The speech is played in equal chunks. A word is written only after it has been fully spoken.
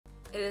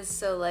It is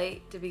so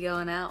late to be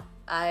going out.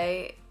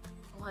 I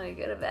want to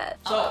go to bed.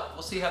 So,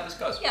 we'll see how this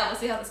goes. Yeah, we'll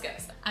see how this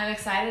goes. I'm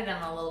excited,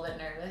 I'm a little bit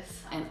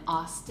nervous. And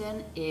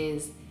Austin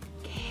is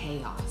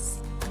chaos.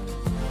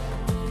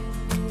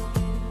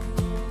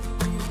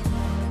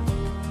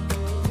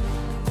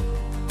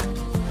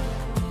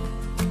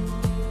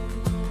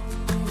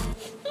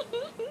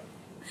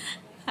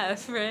 Hi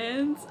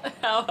friends,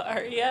 how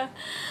are ya?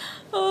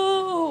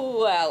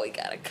 Oh wow, we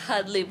got a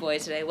cuddly boy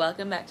today.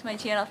 Welcome back to my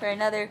channel for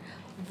another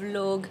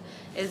vlog.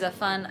 It is a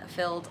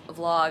fun-filled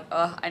vlog.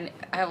 Oh, I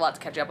have a lot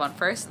to catch up on.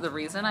 First, the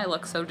reason I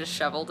look so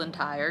disheveled and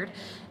tired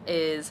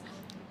is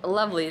a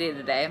lovely day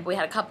today. We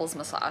had a couples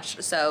massage,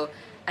 so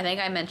I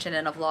think I mentioned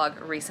in a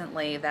vlog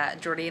recently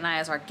that Jordy and I,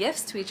 as our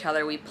gifts to each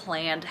other, we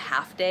planned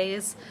half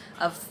days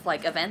of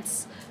like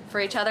events for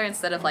each other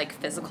instead of like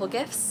physical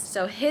gifts.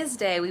 So his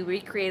day, we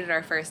recreated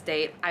our first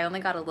date. I only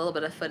got a little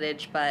bit of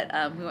footage, but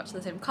we went to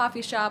the same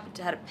coffee shop,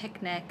 had a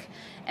picnic,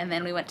 and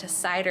then we went to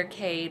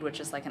Cidercade, which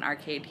is like an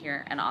arcade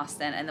here in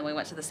Austin, and then we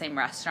went to the same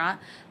restaurant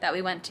that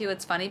we went to.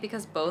 It's funny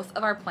because both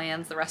of our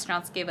plans, the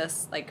restaurants gave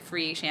us like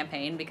free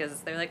champagne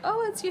because they're like,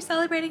 oh, it's you're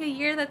celebrating a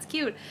year, that's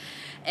cute.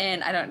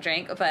 And I don't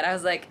drink, but I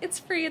was like, it's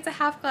free, it's a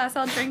half glass,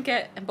 I'll drink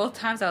it. And both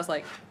times I was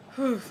like,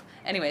 whew.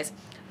 Anyways,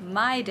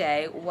 my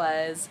day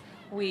was,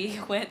 we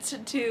went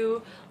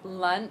to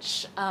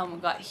lunch, we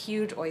got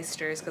huge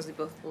oysters because we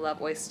both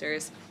love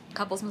oysters,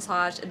 couples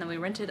massage, and then we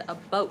rented a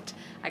boat.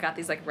 I got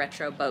these like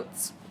retro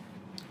boats.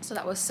 So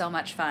that was so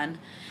much fun.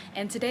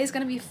 And today's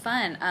gonna be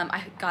fun.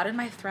 I got in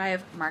my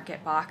Thrive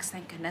Market box,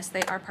 thank goodness.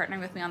 They are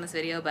partnering with me on this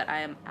video, but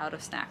I am out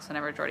of snacks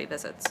whenever Jordy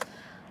visits.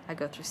 I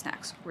go through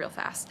snacks real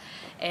fast.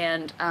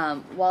 And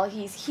while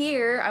he's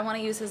here, I wanna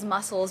use his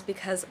muscles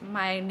because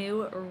my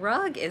new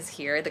rug is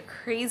here, the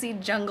crazy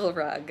jungle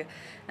rug.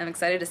 I'm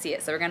excited to see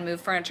it. So we're gonna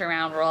move furniture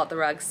around, roll out the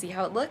rug, see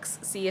how it looks,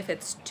 see if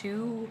it's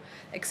too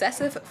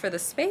excessive for the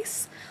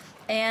space.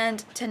 And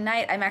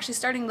tonight, I'm actually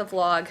starting the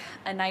vlog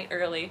a night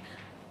early.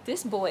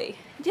 This boy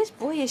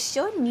is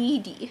so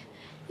needy.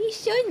 He's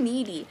so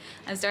needy.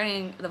 I'm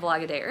starting the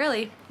vlog a day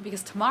early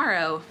because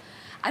tomorrow,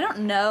 I don't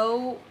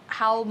know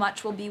how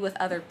much will be with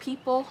other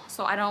people,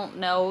 so I don't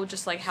know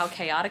just like how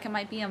chaotic it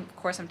might be. Of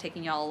course, I'm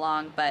taking y'all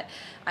along, but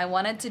I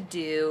wanted to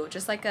do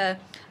just like an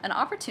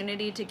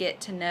opportunity to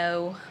get to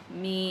know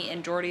me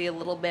and Jordy a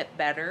little bit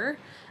better.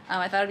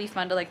 I thought it'd be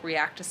fun to like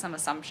react to some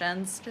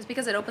assumptions just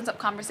because it opens up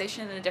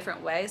conversation in a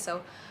different way,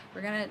 so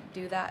we're gonna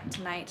do that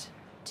tonight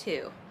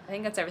too. I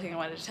think that's everything I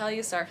wanted to tell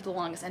you. Sorry for the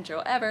longest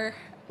intro ever.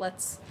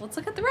 Let's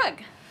look at the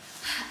rug.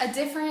 A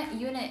different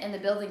unit in the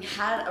building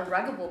had a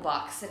Ruggable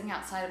box sitting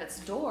outside of its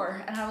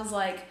door, and I was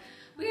like,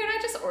 weird,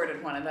 I just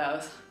ordered one of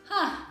those.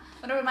 Huh,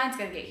 wonder when mine's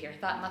gonna get here.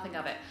 Thought nothing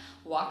of it.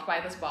 Walked by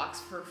this box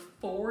for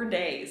 4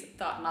 days,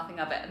 thought nothing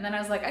of it. And then I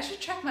was like, I should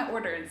check my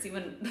order and see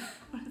when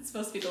it's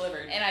supposed to be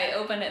delivered. And I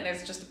opened it and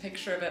there's just a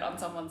picture of it on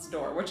someone's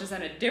door, which is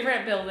in a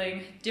different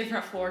building,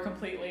 different floor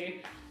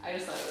completely. I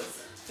just thought it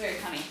was very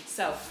funny.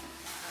 So,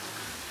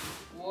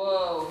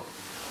 whoa.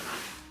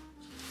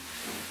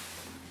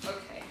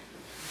 Okay.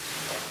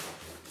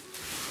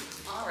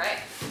 All right,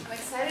 I'm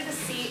excited to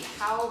see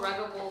how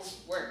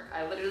Ruggables work.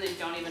 I literally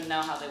don't even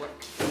know how they work.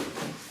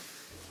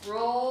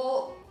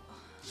 Roll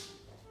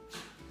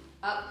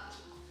up.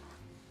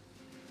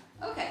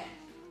 Okay.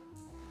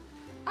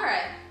 All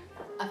right,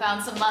 I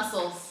found some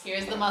mussels.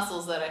 Here's the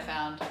mussels that I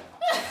found.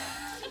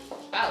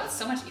 Wow, it's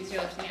so much easier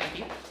lifting it with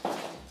you.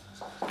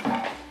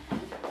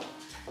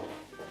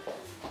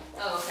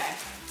 Oh, okay.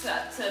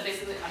 So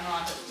basically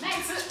unlock it.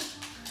 Next.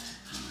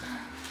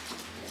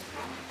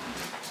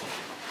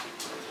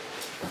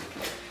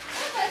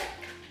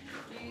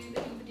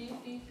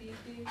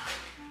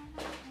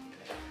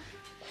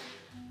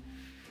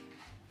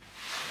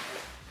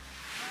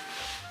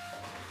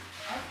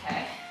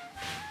 Okay.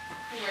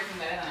 You're working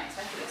better than I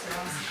expected it to,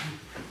 honestly.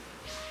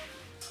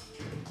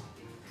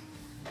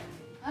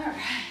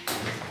 Alright.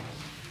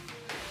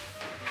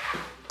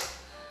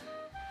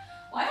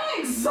 Why am I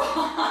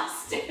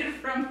exhausted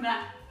from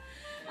that?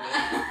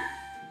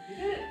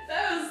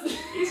 That was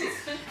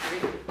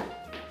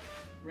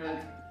rug.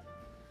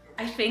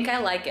 I think I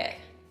like it.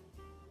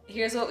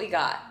 Here's what we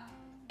got.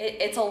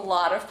 It's a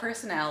lot of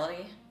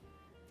personality.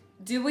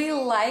 Do we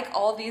like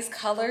all these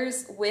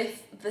colors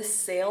with the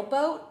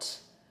sailboat?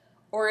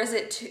 Or is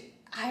it too,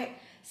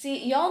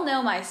 see, y'all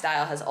know my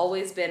style has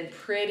always been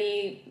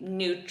pretty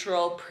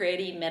neutral,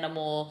 pretty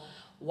minimal,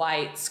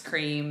 whites,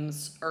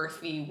 creams,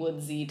 earthy,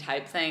 woodsy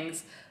type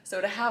things.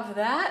 So to have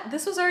that,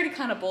 this was already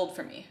kind of bold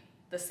for me,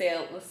 the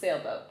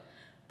sailboat.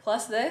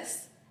 Plus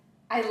this,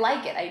 I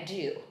like it, I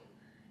do.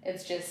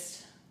 It's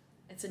just,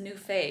 it's a new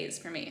phase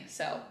for me.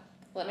 So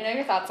let me know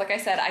your thoughts. Like I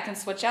said, I can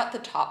switch out the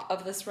top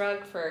of this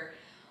rug for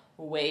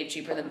way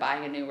cheaper than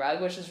buying a new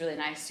rug, which is really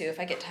nice too if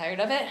I get tired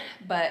of it.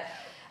 But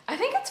I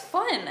think it's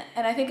fun,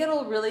 and I think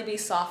it'll really be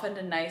softened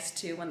and nice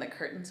too when the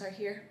curtains are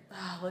here.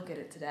 Oh, look at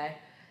it today.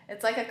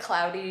 It's like a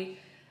cloudy,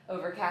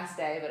 overcast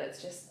day, but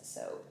it's just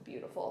so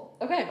beautiful.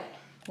 Okay,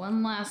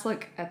 one last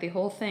look at the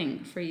whole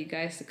thing for you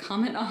guys to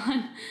comment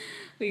on.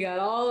 We got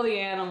all the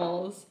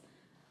animals.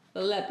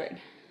 The leopard,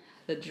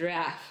 the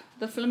giraffe,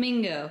 the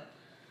flamingo.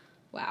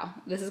 Wow,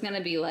 this is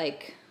gonna be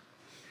like,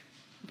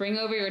 bring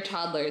over your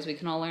toddlers, we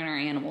can all learn our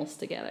animals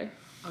together.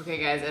 Okay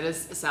guys, it is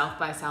South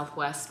by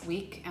Southwest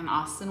week in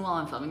Austin while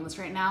I'm filming this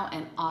right now,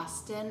 and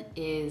Austin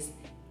is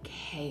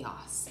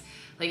chaos.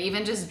 Like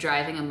even just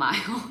driving a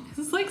mile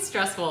is like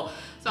stressful.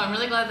 So I'm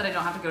really glad that I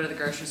don't have to go to the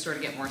grocery store to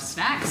get more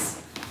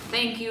snacks.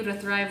 Thank you to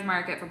Thrive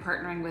Market for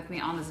partnering with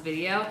me on this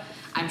video.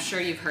 I'm sure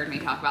you've heard me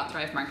talk about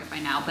Thrive Market by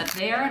now, but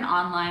they are an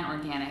online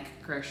organic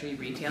grocery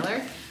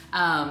retailer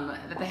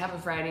that they have a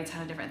variety, a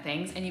ton of different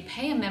things, and you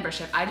pay a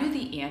membership. I do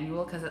the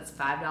annual because it's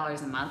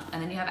 $5 a month,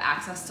 and then you have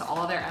access to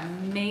all their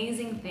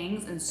amazing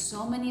things, and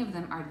so many of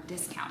them are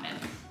discounted.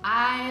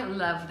 I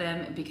love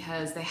them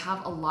because they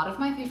have a lot of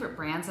my favorite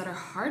brands that are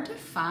hard to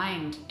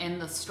find in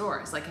the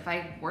stores. Like if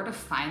I were to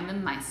find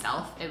them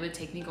myself, it would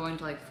take me going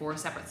to like 4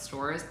 separate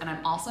stores, and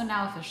I'm also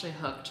now officially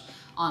hooked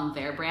on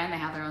their brand. They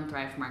have their own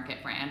Thrive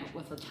Market brand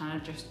with a ton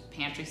of just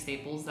pantry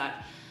staples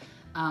that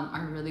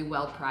are really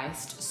well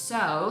priced.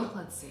 So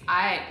let's see,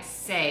 I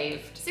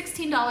saved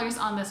 $16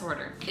 on this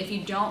order. If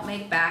you don't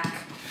make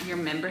back your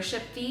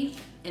membership fee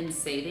in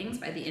savings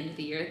by the end of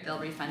the year, they'll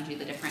refund you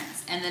the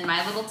difference. And then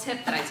my little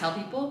tip that I tell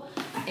people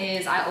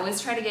is I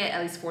always try to get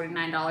at least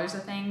 $49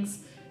 of things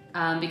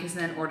because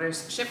then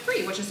orders ship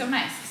free, which is so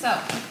nice. So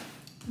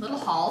little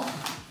haul,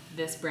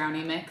 this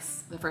brownie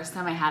mix. The first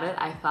time I had it,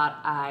 I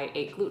thought I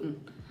ate gluten.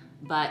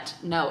 But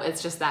no,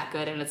 it's just that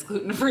good and it's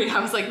gluten-free. I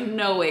was like,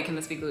 no way can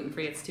this be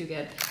gluten-free, it's too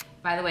good.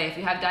 By the way, if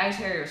you have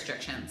dietary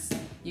restrictions,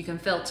 you can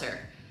filter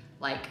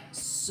like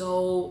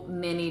so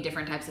many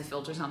different types of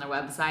filters on their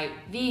website.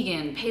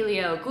 Vegan,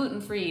 paleo,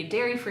 gluten-free,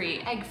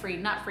 dairy-free, egg-free,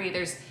 nut-free.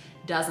 There's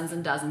dozens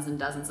and dozens and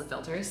dozens of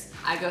filters.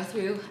 I go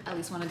through at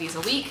least one of these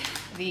a week.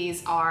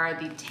 These are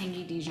the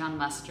tangy Dijon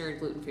mustard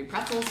gluten-free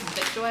pretzels from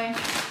FitJoy.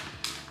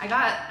 I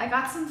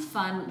got some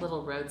fun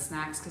little road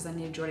snacks because I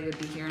knew Jordy would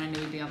be here and I knew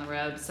we'd be on the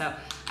road. So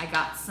I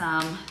got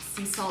some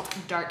sea salt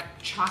dark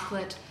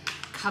chocolate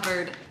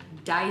covered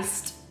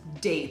diced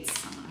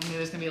dates. I knew there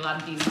was gonna be a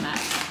lot of D's in that.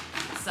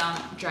 Some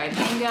dried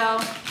mango,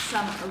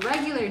 some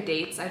regular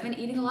dates. I've been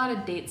eating a lot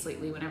of dates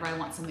lately whenever I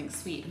want something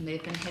sweet, and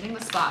they've been hitting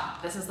the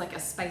spot. This is like a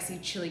spicy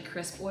chili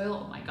crisp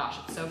oil. Oh my gosh,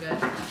 it's so good.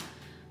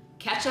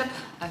 Ketchup,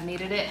 I've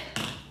needed it.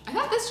 I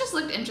thought this just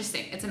looked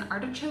interesting. It's an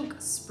artichoke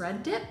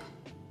spread dip.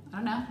 I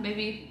don't know,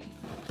 maybe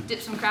dip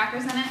some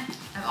crackers in it.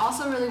 I've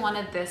also really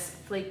wanted this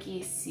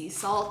flaky sea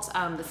salt,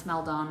 the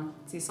Smeldon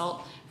sea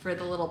salt, for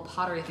the little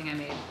pottery thing I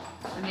made.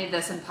 I made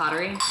this in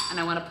pottery, and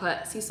I want to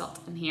put sea salt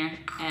in here,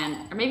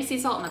 or maybe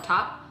sea salt on the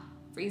top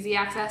for easy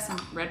access, and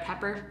red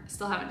pepper.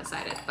 Still haven't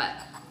decided, but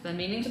I've been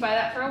meaning to buy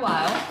that for a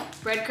while.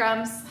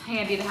 Breadcrumbs,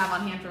 handy to have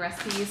on hand for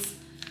recipes.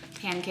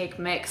 Pancake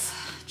mix,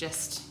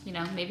 just, you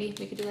know, maybe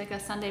we could do like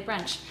a Sunday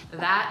brunch.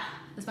 That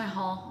is my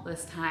haul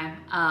this time.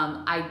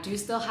 I do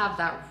still have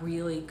that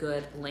really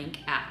good link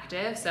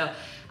active, so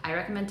I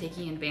recommend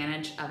taking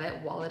advantage of it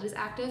while it is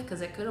active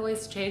because it could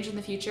always change in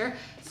the future.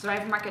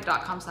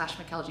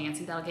 thrivemarket.com/Michelle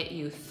Janse, that'll get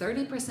you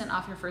 30%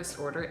 off your first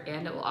order,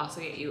 and it will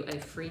also get you a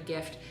free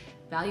gift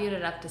valued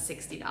at up to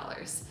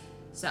 $60.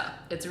 So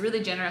it's a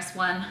really generous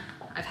one.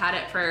 I've had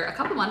it for a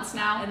couple months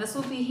now, and this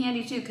will be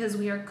handy too because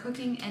we are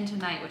cooking in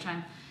tonight, which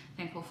I'm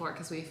thankful for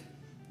because we've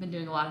been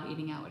doing a lot of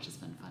eating out, which has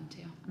been fun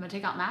too. I'm gonna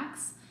take out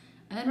Max,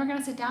 and then we're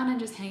gonna sit down and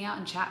just hang out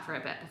and chat for a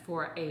bit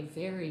before a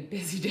very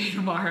busy day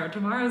tomorrow.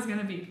 Tomorrow's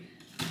gonna be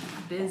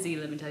busy,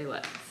 let me tell you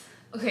what.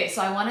 Okay,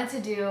 so I wanted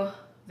to do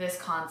this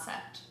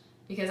concept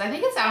because I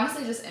think it's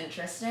honestly just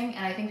interesting,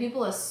 and I think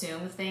people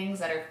assume things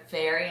that are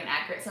very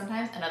inaccurate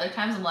sometimes, and other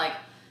times I'm like,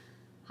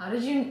 how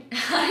did you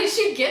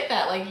get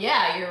that? Like,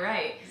 yeah, you're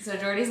right. So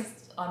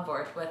Jordy's on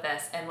board with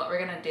this, and what we're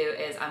gonna do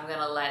is I'm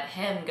gonna let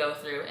him go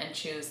through and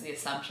choose the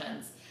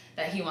assumptions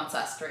that he wants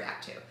us to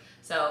react to.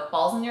 So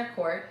balls in your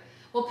court.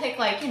 We'll pick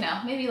like, you know,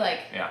 maybe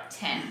like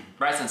 10.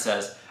 Bryson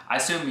says, I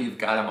assume you've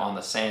got him on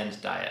the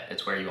sand diet.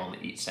 It's where you only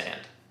eat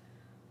sand.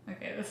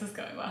 Okay, this is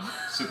going well.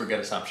 Super good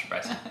assumption,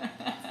 Bryson.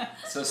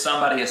 So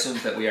somebody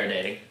assumes that we are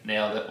dating.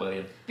 Nailed it,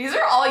 William. These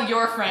are all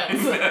your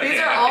friends. These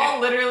are all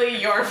literally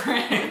your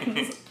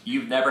friends.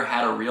 You've never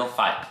had a real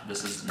fight.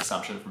 This is an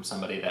assumption from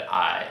somebody that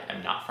I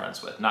am not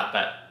friends with. Not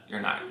that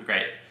you're not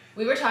great.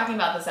 We were talking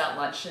about this at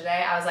lunch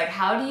today. I was like,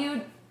 how do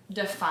you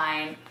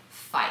define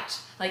fight?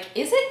 Like,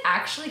 is it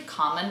actually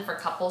common for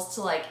couples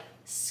to like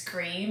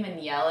scream and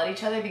yell at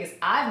each other? Because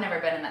I've never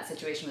been in that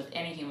situation with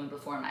any human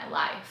before in my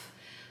life.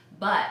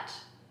 But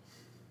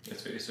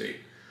it's very sweet.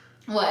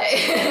 What?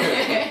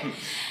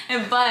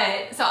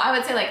 But so I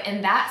would say, like,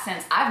 in that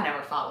sense, I've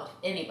never fought with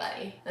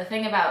anybody. The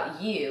thing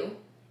about you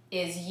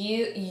is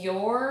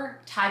your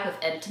type of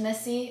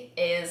intimacy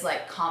is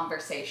like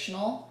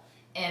conversational,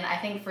 and I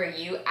think for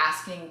you,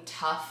 asking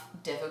tough,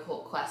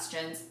 difficult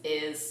questions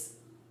is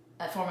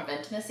a form of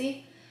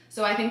intimacy.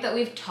 So I think that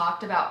we've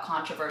talked about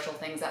controversial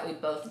things that we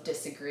both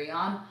disagree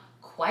on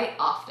quite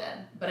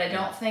often, but I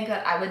don't think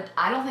that I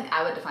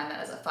would define that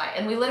as a fight.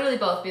 And we literally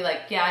both be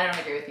like, yeah, I don't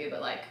agree with you,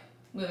 but like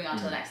moving on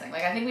to the next thing.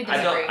 Like, I think we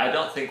disagree. I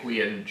don't think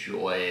we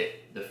enjoy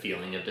the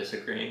feeling of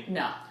disagreeing.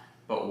 No.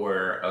 but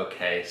we're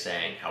okay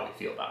saying how we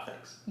feel about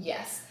things.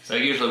 Yes. So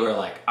usually we're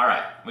like, all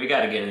right, we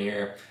got to get in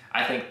here.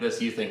 I think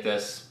this, you think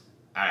this.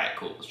 All right,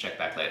 cool, let's check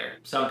back later.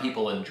 Some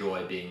people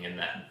enjoy being in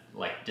that,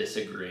 like,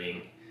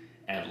 disagreeing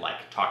and,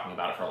 like, talking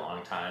about it for a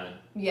long time. And,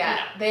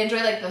 yeah, they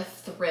enjoy, like, the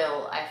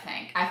thrill, I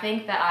think. I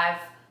think that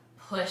I've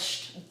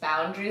pushed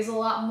boundaries a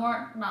lot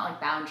more. Not, like,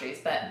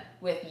 boundaries, but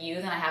with you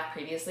than I have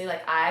previously.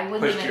 Like, I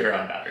wouldn't push your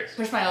own boundaries.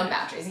 Push my own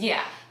boundaries,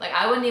 yeah. Like,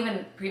 I wouldn't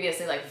even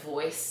previously, like,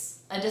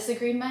 voice a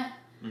disagreement.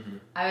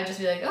 I would just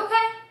be like,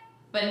 okay.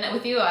 But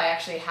with you, I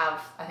actually have,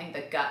 I think,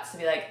 the guts to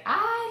be like,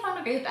 I don't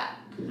agree with that.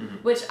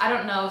 Which I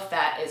don't know if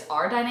that is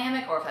our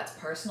dynamic or if that's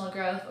personal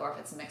growth or if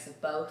it's a mix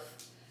of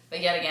both. But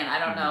yet again, I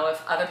don't know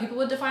if other people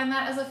would define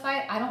that as a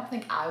fight. I don't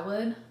think I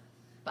would.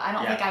 But I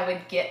don't think I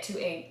would get to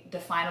a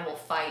definable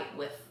fight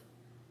with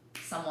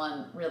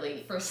someone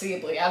really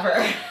foreseeably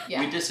ever.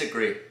 We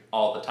disagree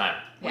all the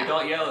time. We Yeah.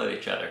 don't yell at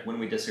each other. When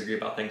we disagree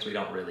about things, we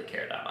don't really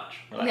care that much.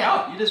 We're like,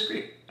 Yeah. oh, you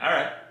disagree. All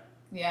right.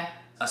 Yeah.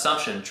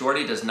 Assumption,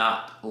 Jordy does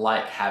not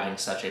like having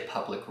such a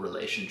public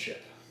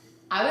relationship.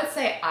 I would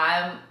say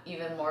I'm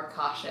even more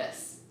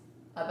cautious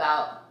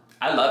about...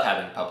 I love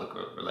having a public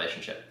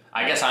relationship.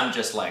 I guess I'm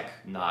just like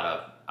I'm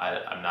not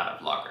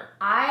a vlogger.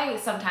 I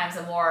sometimes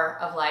am more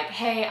of like,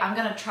 hey, I'm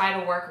gonna try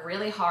to work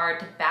really hard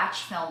to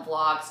batch film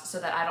vlogs so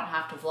that I don't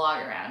have to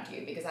vlog around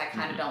you because I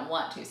kind of don't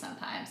want to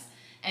sometimes.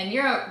 And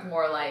you're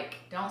more like,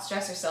 don't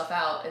stress yourself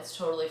out. It's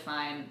totally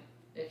fine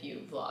if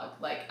you vlog.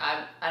 Like,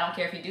 I don't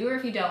care if you do or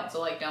if you don't, so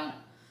like don't,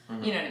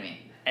 you know what I mean?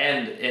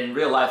 And in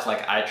real life,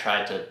 like, I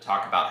try to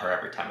talk about her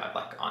every time I'm,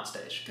 like, on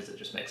stage because it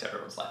just makes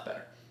everyone's life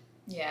better.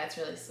 Yeah, it's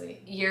really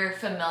sweet. You're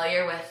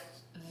familiar with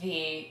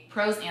the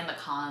pros and the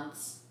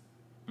cons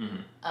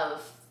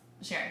of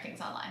sharing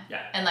things online.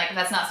 Yeah. And, like,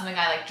 that's not something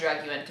I, like,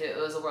 drug you into. It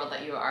was a world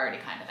that you were already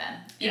kind of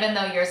in. Even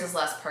though yours is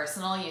less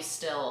personal, you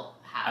still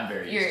have... I'm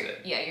very used to it.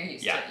 Yeah, you're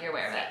used to it. You're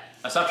aware of it.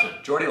 Assumption,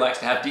 Jordy likes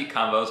to have deep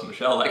combos.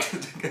 Michelle likes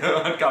to go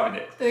on coffee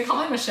dates. Did they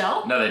call me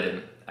Michelle? No, they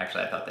didn't.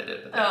 Actually, I thought they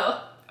did, but they didn't.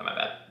 Oh, my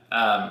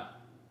bad.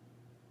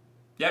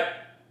 Yep.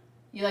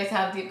 You like to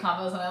have deep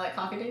combos and I like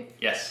coffee dates?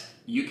 Yes.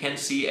 You can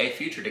see a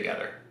future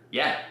together.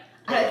 Yeah.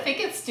 I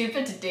think it's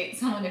stupid to date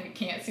someone if you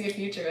can't see a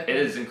future with them.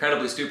 It is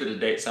incredibly stupid to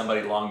date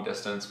somebody long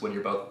distance when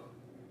you're both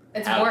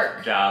have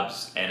work.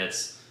 Jobs and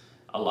it's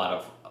a lot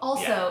of...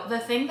 Also, the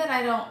thing that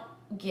I don't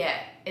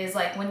get is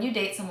like when you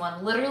date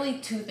someone, literally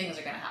two things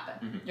are going to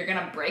happen. You're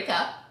going to break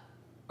up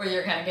or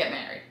you're going to get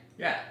married.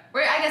 Yeah.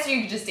 Or I guess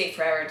you could just date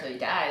forever until you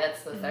die.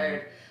 That's the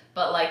third.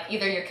 But like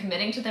either you're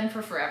committing to them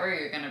for forever or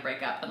you're going to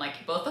break up. And like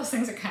both those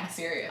things are kind of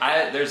serious.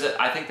 I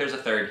think there's a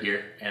third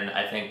here. And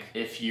I think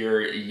if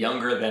you're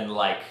younger than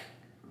like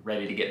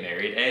ready to get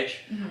married age,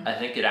 I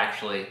think it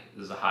actually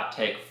this is a hot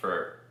take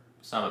for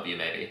some of you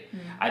maybe.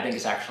 I think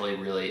it's actually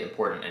really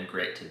important and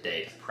great to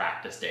date,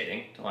 practice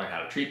dating, to learn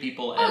how to treat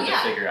people and to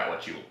figure out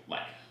what you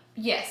like.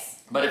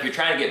 Yes. But if you're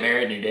trying to get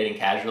married and you're dating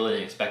casually and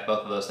you expect both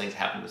of those things to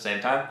happen at the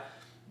same time,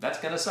 that's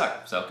gonna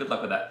suck. So good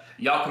luck with that.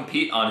 Y'all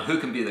compete on who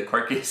can be the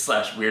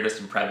quirkiest / weirdest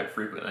in private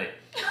frequently.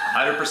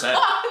 100%.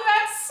 Oh,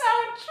 that's so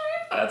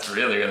true. That's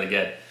really, really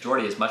good.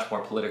 Jordy is much more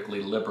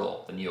politically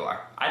liberal than you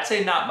are. I'd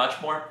say not much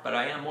more, but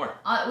I am more.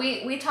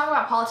 We talk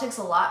about politics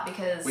a lot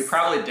because... We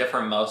probably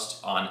differ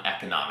most on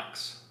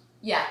economics.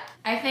 Yeah.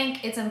 I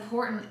think it's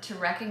important to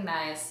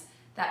recognize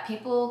that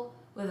people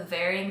with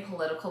varying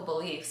political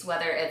beliefs,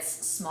 whether it's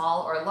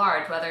small or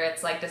large, whether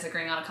it's like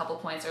disagreeing on a couple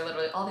points or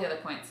literally all the other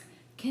points,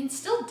 can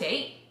still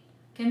date,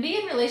 can be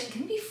in relation,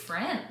 can be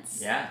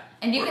friends. Yeah.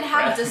 And you can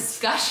have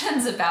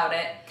discussions about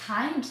it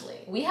kindly.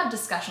 We have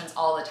discussions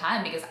all the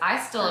time because I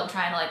still am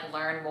trying to like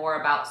learn more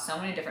about so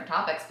many different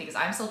topics because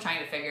I'm still trying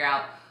to figure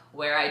out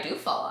where I do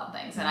fall on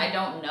things and I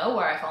don't know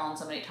where I fall on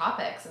so many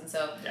topics, and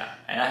so... Yeah,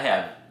 and I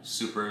have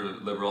super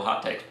liberal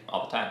hot takes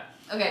all the time.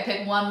 Okay,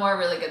 pick one more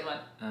really good one.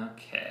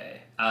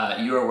 Okay.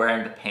 You are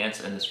wearing the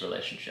pants in this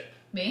relationship.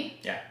 Me?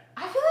 Yeah.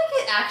 I feel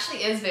like it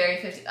actually is very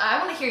 50. I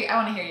want to hear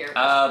your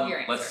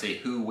answer. Let's see.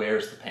 Who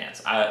wears the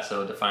pants?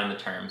 So define the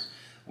terms.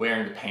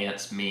 Wearing the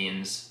pants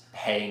means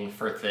paying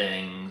for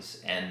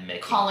things and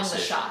making calling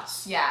decisions. the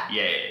shots. Yeah.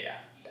 Yeah.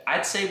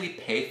 I'd say we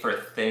pay for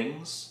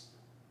things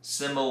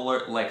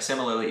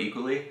similarly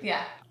equally.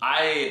 Yeah.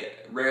 I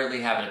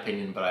rarely have an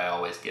opinion, but I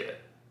always give it.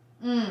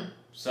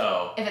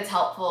 So if it's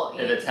helpful,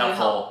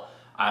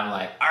 I'm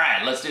like, all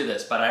right, let's do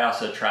this. But I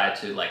also try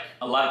to like,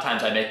 a lot of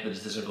times I make the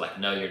decision of like,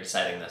 no, you're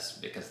deciding this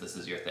because this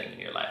is your thing in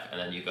your life. And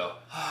then you go,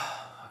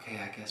 oh, okay,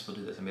 I guess we'll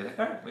do this. And be like,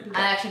 all right, we do that.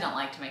 I actually don't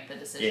like to make the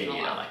decision Yeah,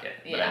 you don't like it,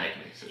 but I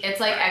make the decision. It's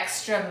like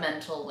extra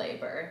mental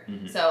labor.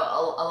 So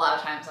a lot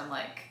of times I'm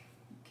like,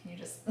 can you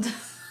just...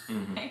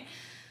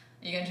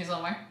 You gonna choose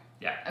one more?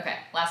 Yeah. Okay,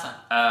 last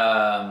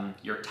one.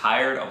 You're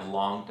tired of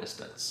long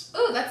distance.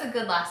 Ooh, that's a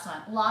good last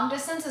one. Long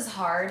distance is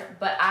hard,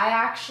 but I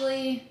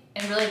actually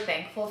am really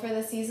thankful for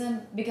this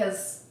season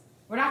because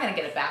we're not gonna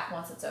get it back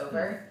once it's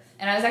over.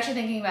 And I was actually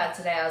thinking about it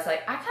today. I was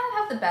like, I kind of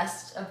have the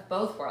best of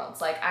both worlds.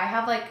 Like I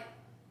have like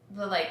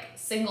the like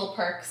single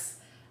perks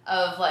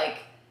of like,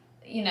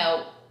 you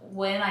know,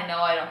 when I know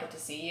I don't get to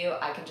see you,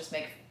 I can just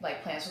make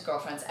like plans with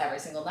girlfriends every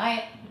single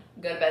night.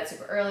 go to bed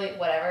super early,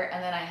 whatever,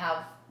 and then I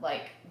have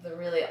like the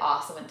really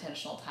awesome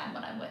intentional time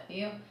when I'm with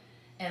you.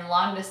 And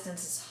long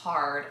distance is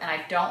hard, and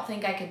I don't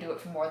think I could do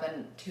it for more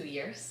than 2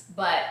 years.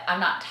 But I'm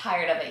not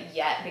tired of it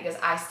yet because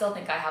I still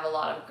think I have a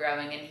lot of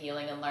growing and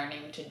healing and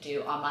learning to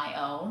do on my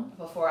own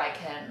before I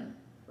can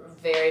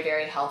very,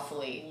 very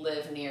healthfully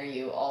live near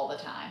you all the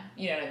time.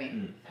 You know what I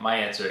mean? My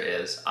answer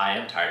is I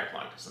am tired of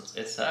long distance.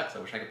 It sucks. I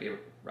wish I could be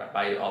right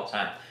by you all the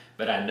time.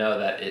 But I know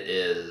that it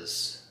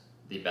is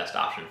the best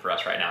option for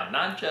us right now.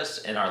 Not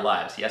just in our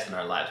lives. Yes, in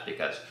our lives,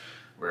 because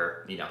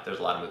we're, you know, there's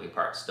a lot of moving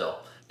parts still.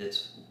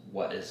 It's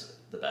what is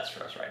the best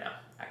for us right now,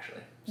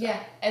 actually. So.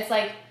 Yeah, it's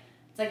like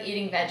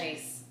eating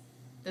veggies.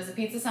 Does a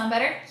pizza sound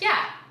better?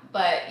 Yeah,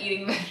 but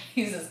eating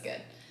veggies is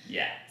good.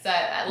 Yeah. So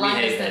at long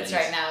distance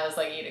right now is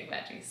like eating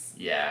veggies.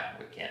 Yeah,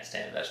 we can't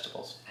stand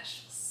vegetables.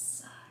 Vegetables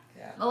suck.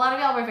 Yeah. A lot of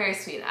y'all were very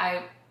sweet.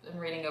 I am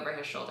reading over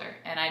his shoulder,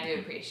 and I do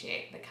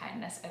appreciate the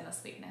kindness and the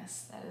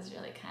sweetness. That is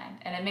really kind.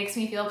 And it makes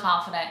me feel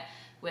confident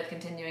with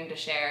continuing to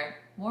share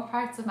more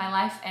parts of my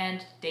life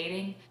and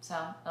dating. So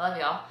I love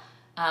y'all.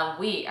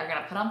 We are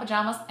gonna put on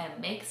pajamas and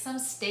make some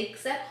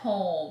steaks at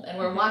home. And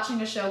we're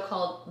watching a show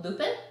called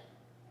Lupin.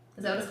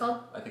 Is that what it's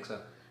called? I think so.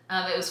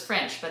 It was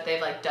French, but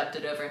they've like dubbed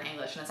it over in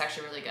English, and it's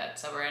actually really good.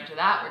 So we're into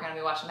that. We're gonna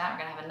be watching that. We're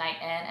gonna have a night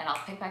in, and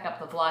I'll pick back up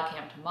the vlog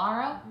cam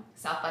tomorrow.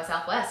 South by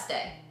Southwest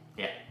Day.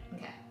 Yeah.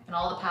 Okay. And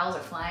all the pals are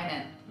flying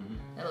in.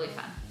 It'll be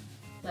fun.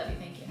 Love you.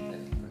 Thank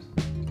you.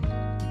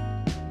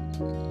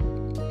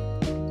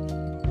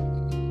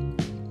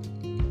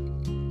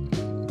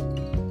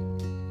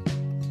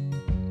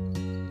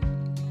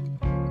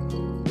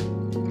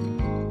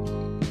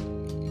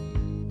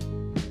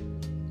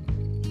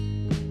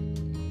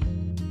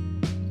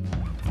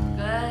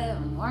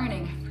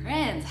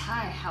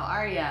 Hi, how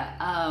are ya?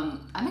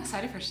 I'm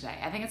excited for today.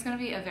 I think it's gonna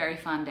be a very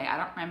fun day. I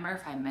don't remember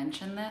if I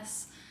mentioned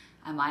this.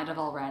 I might have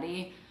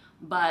already,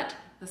 but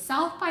the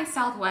South by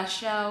Southwest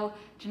show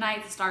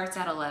tonight starts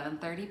at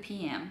 11:30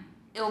 p.m.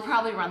 It will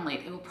probably run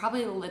late. It will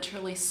probably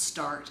literally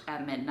start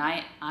at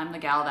midnight. I'm the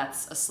gal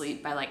that's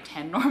asleep by like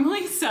 10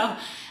 normally, so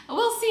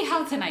we'll see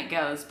how tonight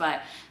goes.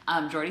 But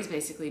Jordy's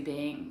basically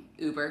being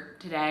Uber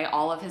today.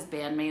 All of his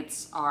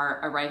bandmates are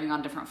arriving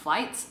on different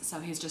flights, so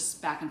he's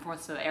just back and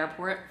forth to the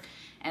airport.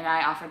 And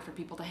I offered for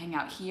people to hang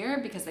out here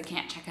because they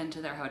can't check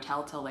into their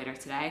hotel till later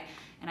today.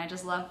 And I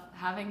just love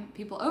having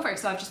people over.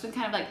 So I've just been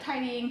kind of like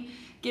tidying,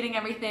 getting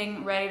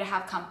everything ready to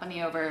have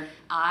company over.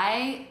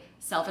 I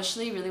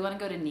selfishly really want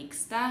to go to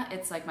Nixta.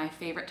 It's like my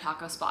favorite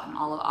taco spot in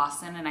all of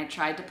Austin. And I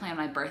tried to plan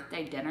my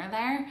birthday dinner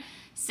there,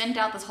 sent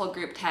out this whole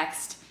group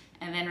text,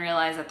 and then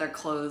realized that they're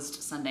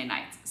closed Sunday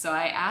nights. So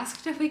I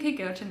asked if we could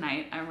go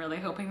tonight. I'm really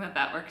hoping that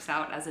that works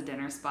out as a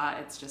dinner spot.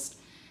 It's just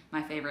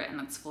my favorite, and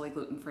it's fully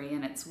gluten-free,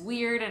 and it's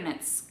weird, and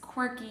it's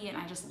quirky, and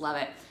I just love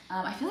it.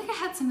 I feel like I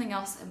had something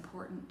else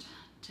important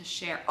to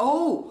share.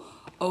 Oh,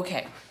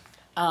 okay.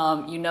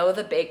 You know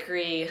the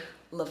bakery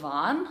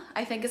Levain,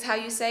 I think is how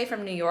you say,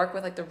 from New York,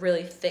 with like the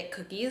really thick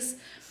cookies.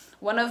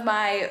 One of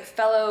my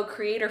fellow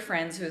creator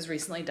friends who was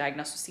recently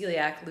diagnosed with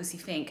celiac, Lucy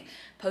Fink,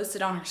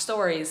 posted on her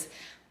stories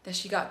that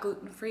she got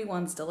gluten-free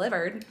ones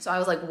delivered. So I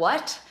was like,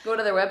 what? Go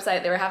to their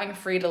website, they were having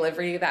free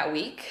delivery that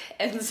week.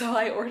 And so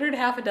I ordered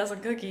half a dozen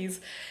cookies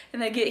and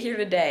they get here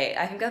today.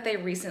 I think that they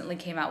recently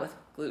came out with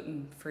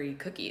gluten-free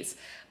cookies.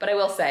 But I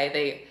will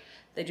say,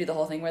 they do the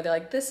whole thing where they're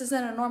like, this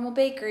isn't a normal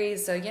bakery,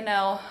 so you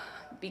know,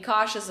 be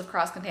cautious of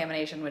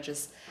cross-contamination, which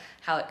is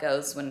how it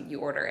goes when you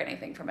order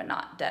anything from a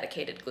not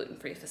dedicated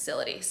gluten-free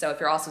facility. So if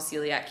you're also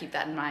celiac, keep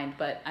that in mind.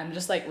 But I'm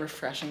just like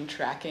refreshing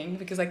tracking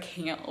because I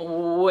can't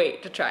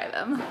wait to try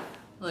them.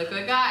 Look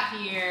what I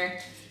got here.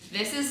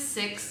 This is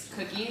 6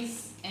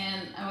 cookies,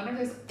 and I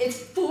wonder if there's,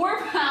 it's 4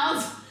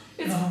 pounds.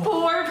 It's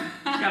 4 pounds.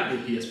 There's gotta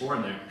be a PS4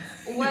 in there.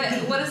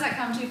 What does that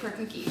come to per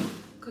cookie?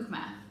 Quick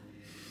math.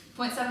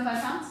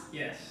 0.75 pounds?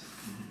 Yes.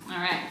 All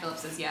right, Philip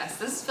says yes.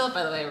 This is Philip,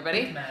 by the way,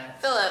 everybody.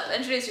 Math. Philip,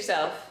 introduce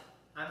yourself.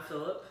 I'm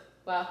Philip.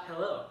 Wow.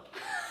 Hello.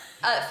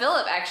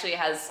 Philip actually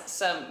has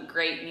some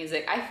great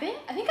music. I think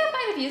I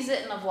might have used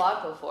it in a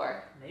vlog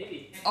before.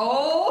 Maybe.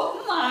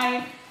 Oh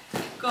my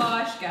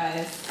gosh,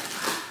 guys.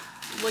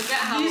 Look at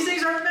how these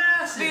things are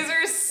massive. These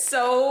are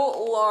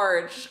so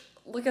large.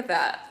 Look at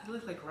that. They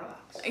look like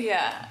rocks.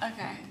 Yeah,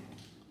 okay.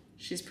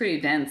 She's pretty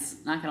dense,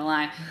 not gonna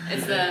lie.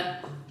 It's the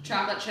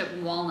chocolate chip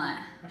walnut.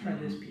 I'll try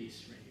this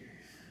piece right here.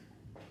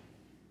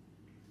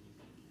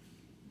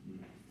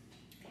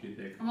 Too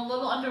thick. I'm a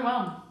little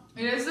underwhelmed.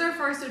 It is their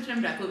first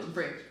attempt at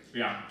gluten-free.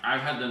 Yeah,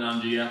 I've had the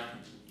non-Gia,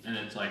 and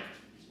it's like...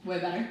 Way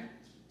better?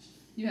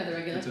 You had the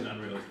regular? It's an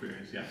unreal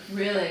experience, yeah.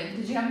 Really?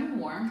 Did you have them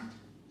warm?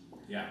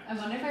 Yeah. I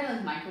wonder if I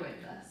like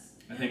microwave this.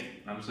 I think,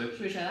 honestly...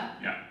 Should we try that?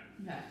 Yeah.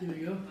 Okay. Here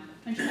we go.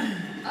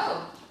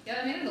 Oh, yeah,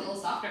 that made it a little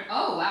softer.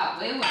 Oh, wow.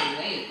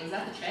 Wait. Was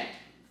that the trick?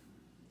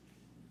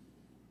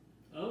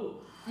 Oh.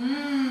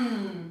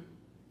 Mmm.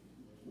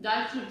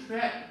 That's the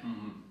trick.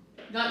 Mm-hmm.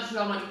 That's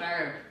so much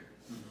better.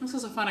 This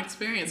was a fun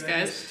experience,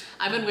 guys.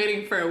 I've been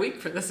waiting for a week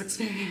for this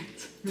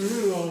experience.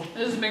 Ooh.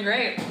 This has been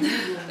great.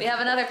 We have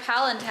another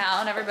pal in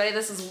town, everybody.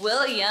 This is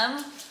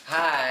William.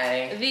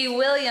 Hi. The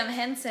William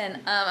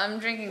Henson. I'm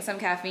drinking some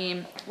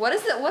caffeine. What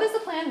is the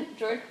plan,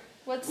 George?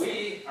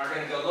 We are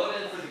gonna go load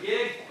in for the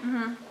gig.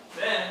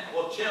 Then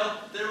we'll chill.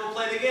 Then we'll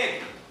play the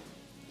gig.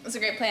 It's a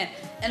great plan.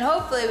 And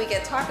hopefully we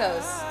get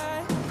tacos.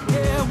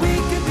 Yeah, we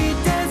could be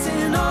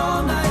dancing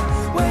all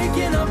night,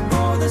 waking up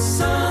for the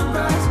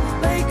sunrise.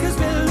 Lakers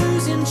been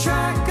losing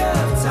track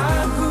of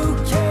time. Who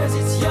cares?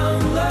 It's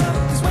young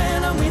love. 'Cause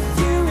when I'm with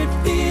you,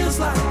 it feels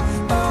like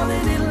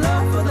falling in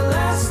love for the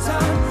last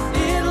time.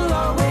 It'll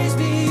always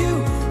be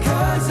you,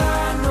 'cause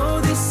I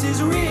know this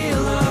is real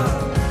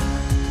love.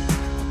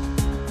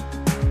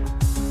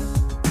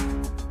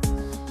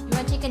 You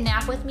want to take a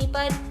nap with me,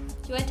 bud?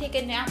 Do you want to take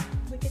a nap?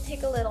 We could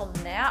take a little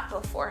nap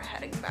before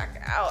heading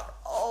back out.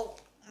 Oh,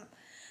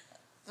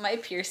 my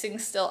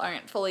piercings still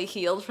aren't fully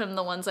healed from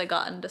the ones I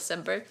got in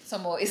December. So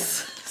I'm always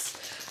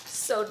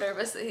so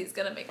nervous that he's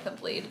gonna make them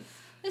bleed.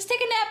 Let's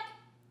take a nap.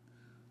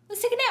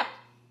 Let's take a nap.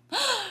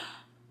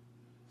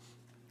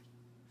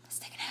 Let's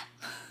take a nap.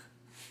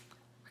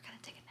 We're gonna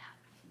take a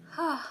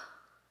nap.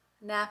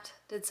 Napped,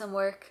 did some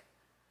work.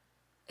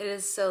 It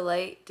is so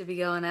late to be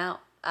going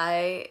out.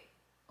 I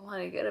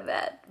want to go to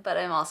bed, but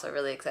I'm also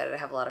really excited. I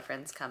have a lot of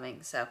friends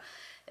coming, so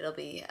it'll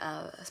be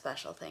a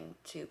special thing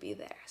to be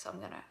there. So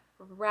I'm gonna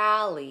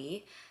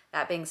rally.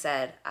 That being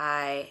said,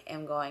 I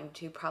am going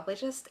to probably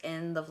just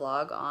end the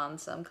vlog on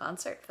some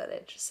concert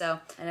footage. So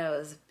I know it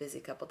was a busy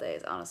couple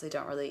days. Honestly,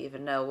 don't really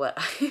even know what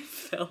I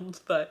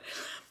filmed, but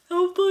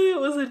hopefully it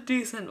was a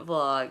decent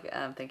vlog.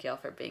 Thank you all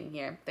for being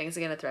here. Thanks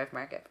again to Thrive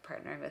Market for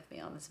partnering with me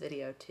on this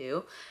video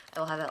too. I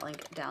will have that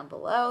link down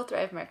below,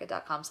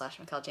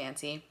 thrivemarket.com/Michelle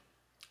Janse,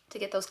 to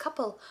get those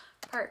couple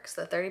perks,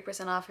 the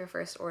 30% off your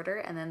first order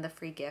and then the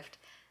free gift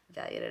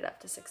valued at up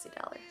to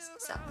 $60.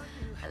 So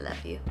I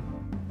love you.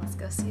 Let's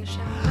go see a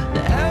show.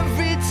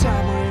 Every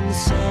time we're in the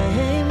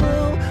same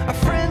room, our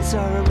friends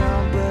are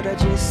around, but I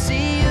just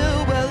see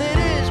you. Well, it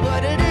is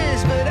what it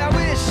is, but I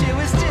wish it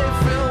was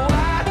different.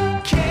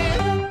 Why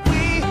can't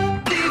we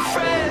be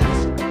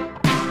friends?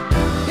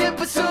 It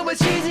was so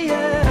much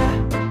easier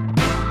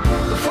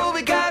before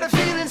we got our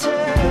feelings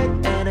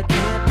hurt, and I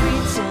can't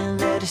pretend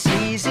that it's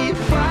easy.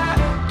 Why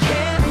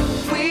can't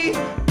we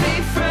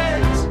be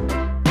friends?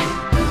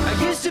 I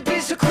used to be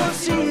so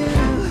close to you.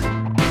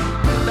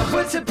 Now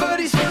what's a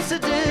buddy supposed to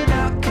do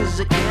now?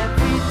 'Cause I can't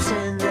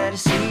pretend that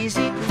it's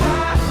easy.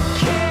 Why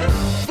can't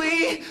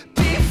we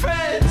be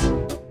friends?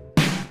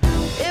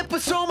 It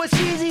was so much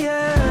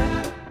easier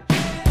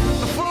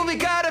before we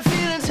got